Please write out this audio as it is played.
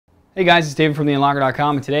Hey guys, it's David from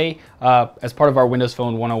TheUnlocker.com, and today, as part of our Windows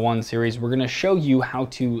Phone 101 series, we're going to show you how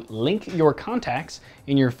to link your contacts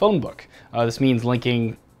in your phone book. This means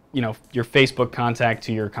linking, your Facebook contact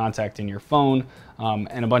to your contact in your phone,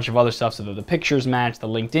 and a bunch of other stuff so that the pictures match, the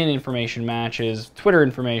LinkedIn information matches, Twitter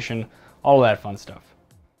information, all of that fun stuff.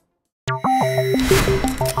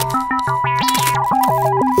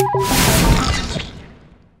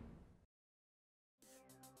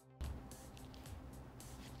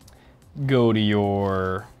 Go to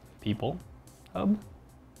your People hub,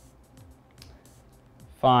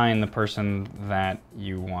 find the person that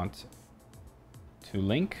you want to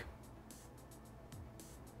link,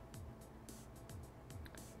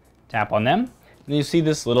 tap on them, and you see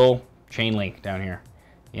this little chain link down here.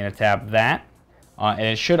 You're going to tap that, and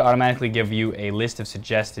it should automatically give you a list of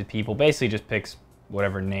suggested people. Basically just picks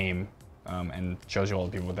whatever name and shows you all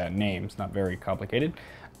the people with that name. It's not very complicated.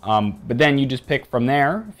 But then you just pick from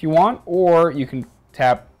there if you want, or you can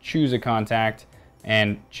tap choose a contact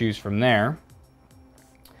and choose from there.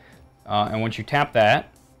 And once you tap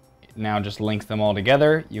that, it now just links them all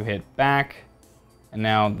together. You hit back, and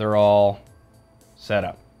now they're all set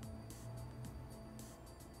up.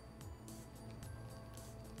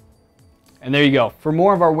 And there you go. For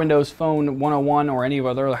more of our Windows Phone 101 or any of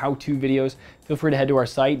our other how-to videos, feel free to head to our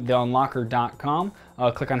site, TheUnlocker.com.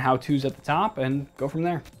 Click on How-Tos at the top and go from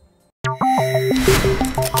there.